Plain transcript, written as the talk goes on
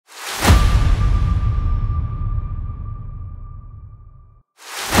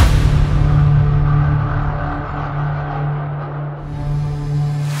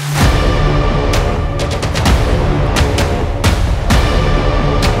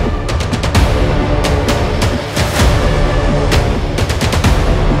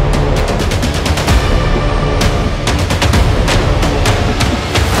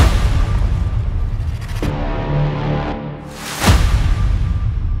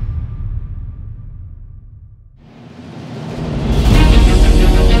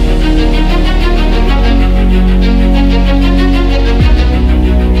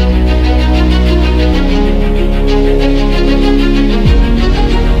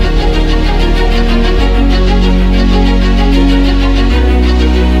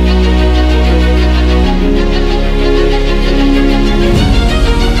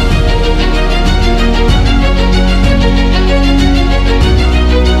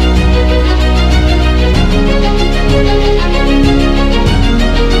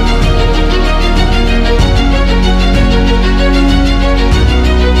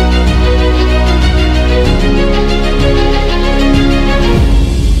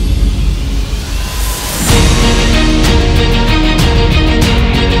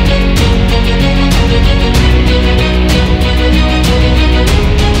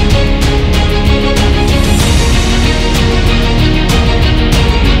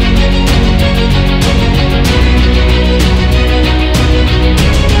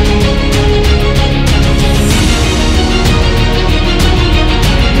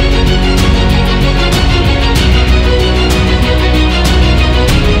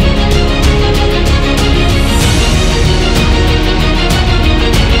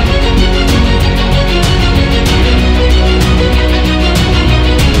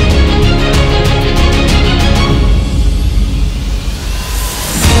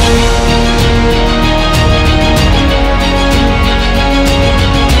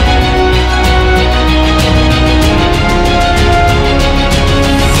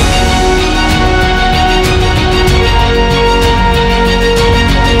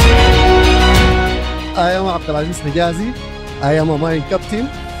Abdulaziz Hijazi. I am a mine captain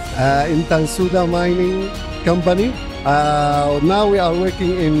in Tansuda Mining Company. Now we are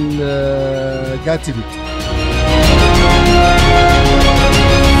working in Gatibit.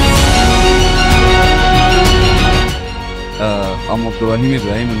 I'm Abdulrahim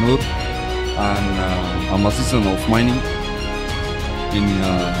Ibrahim Noor, and I'm assistant of mining in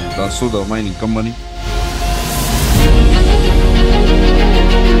the Soda Mining Company.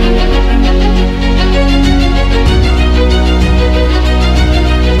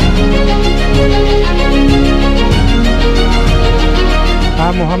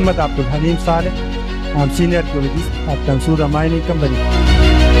 I'm Muhammad Abdul Halim Saleh. I'm senior geologist at Tansuda Mining Company.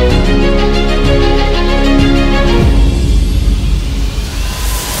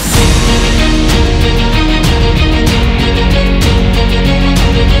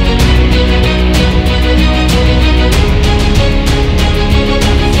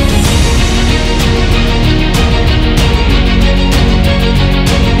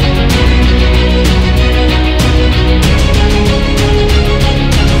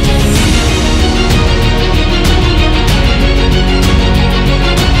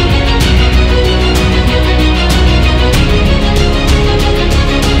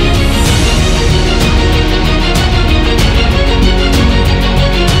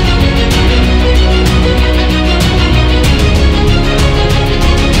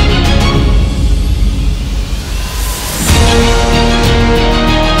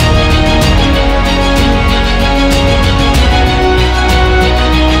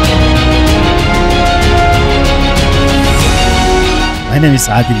 My name is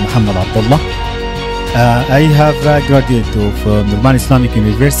Adil Muhammad Abdullah. I have graduated of Norman Islamic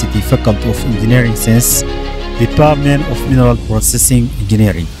University Faculty of Engineering Science, Department of Mineral Processing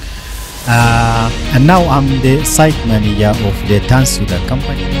Engineering. And now I'm the site manager of the Tansuda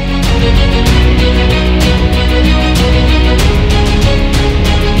company.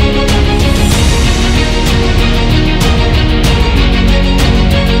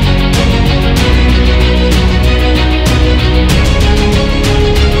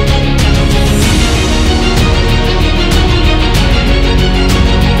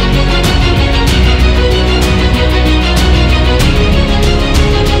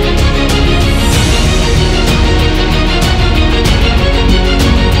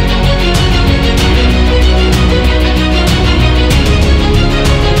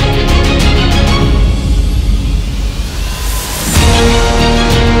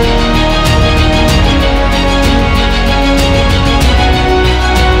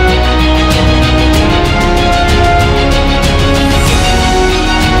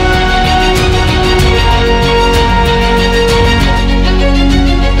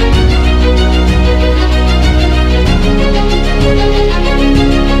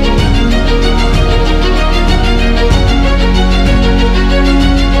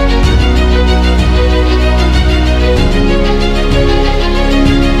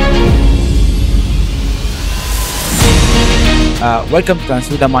 Welcome to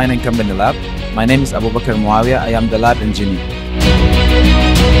Tansuda Mining Company Lab. My name is Abu Bakr Muawiyah. I am the lab engineer.